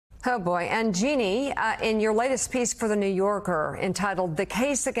Oh, boy. And Jeannie, in your latest piece for The New Yorker entitled "The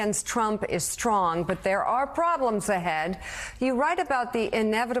Case Against Trump is Strong, but There Are Problems Ahead," you write about the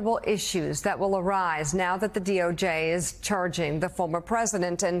inevitable issues that will arise now that the DOJ is charging the former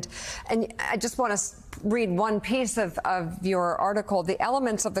president. And I just want to read one piece of your article. The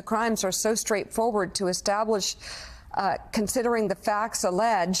elements of the crimes are so straightforward to establish, considering the facts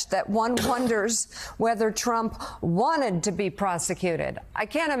alleged, that one wonders whether Trump wanted to be prosecuted. I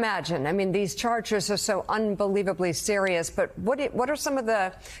can't imagine. I mean, these charges are so unbelievably serious. But what are some of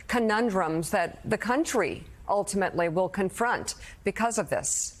the conundrums that the country ultimately will confront because of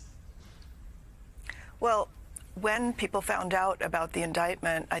this? Well, when people found out about the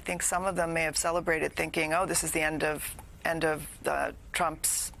indictment, I think some of them may have celebrated, thinking, "Oh, this is the end of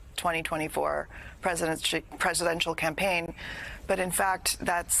Trump's 2024 presidential campaign." But in fact,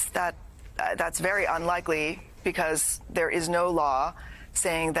 that's very unlikely, because there is no law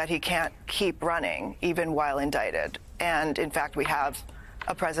saying that he can't keep running even while indicted. And in fact, we have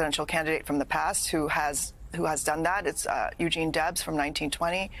a presidential candidate from the past who has done that. It's Eugene Debs from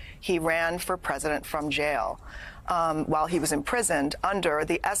 1920. He ran for president from jail while he was imprisoned under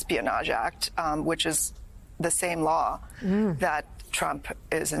the Espionage Act, which is the same law that Trump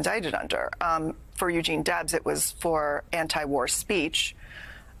is indicted under. For Eugene Debs, it was for anti-war speech,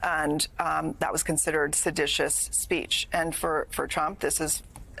 and that was considered seditious speech. And for Trump, this is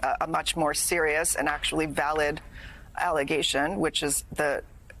a much more serious and actually valid allegation, which is the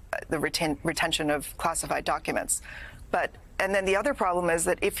retention of classified documents. And then the other problem is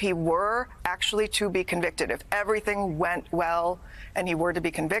that if he were actually to be convicted, if everything went well and he were to be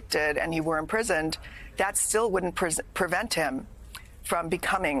convicted and he were imprisoned, that still wouldn't prevent him from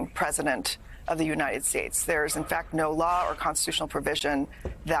becoming president of the United States. There's, in fact, no law or constitutional provision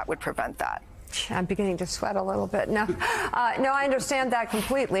that would prevent that. I'm beginning to sweat a little bit. No, I understand that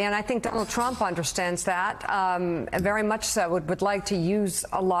completely, and I think Donald Trump understands that very much so. Would like to use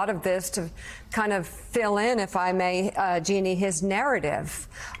a lot of this to kind of fill in, if I may, Jeannie, his narrative.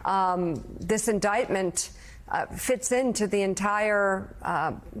 This indictment fits into the entire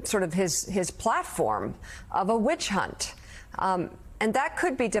sort of his platform of a witch hunt. And that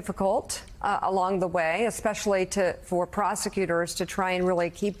could be difficult along the way, especially for prosecutors to try and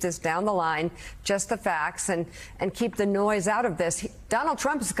really keep this down the line, just the facts, and keep the noise out of this. Donald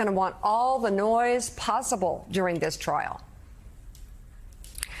Trump is going to want all the noise possible during this trial.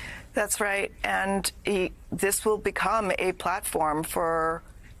 That's right. And this will become a platform for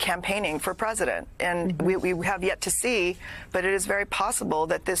campaigning for president. And we have yet to see, but it is very possible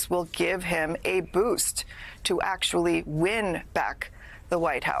that this will give him a boost to actually win back the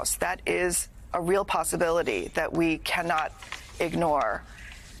White House. That is a real possibility that we cannot ignore.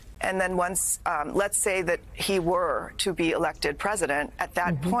 And then once, let's say that he were to be elected president, at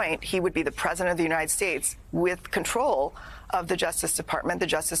that point, he would be the president of the United States with control of the Justice Department. The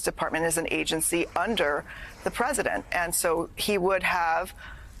Justice Department is an agency under the president. And so he would have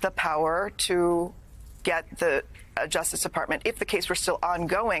the power to get the Justice Department, if the case were still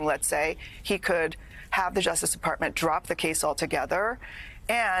ongoing, let's say, he could have the Justice Department drop the case altogether.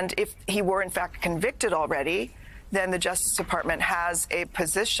 And if he were in fact convicted already, then the Justice Department has a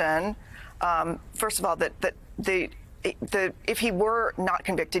position, first of all, that if he were not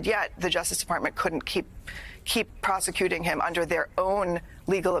convicted yet, the Justice Department couldn't keep prosecuting him under their own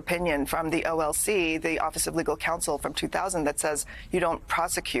legal opinion from the OLC, the Office of Legal Counsel from 2000, that says you don't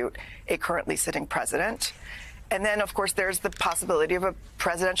prosecute a currently sitting president. And then, of course, there's the possibility of a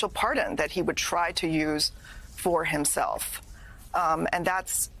presidential pardon that he would try to use for himself. And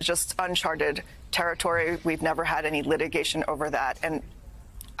that's just uncharted territory. We've never had any litigation over that. And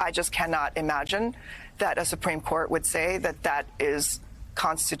I just cannot imagine that a Supreme Court would say that that is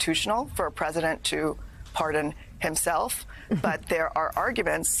constitutional for a president to pardon himself. But there are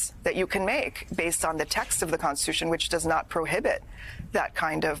arguments that you can make based on the text of the Constitution, which does not prohibit that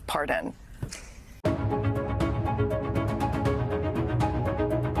kind of pardon.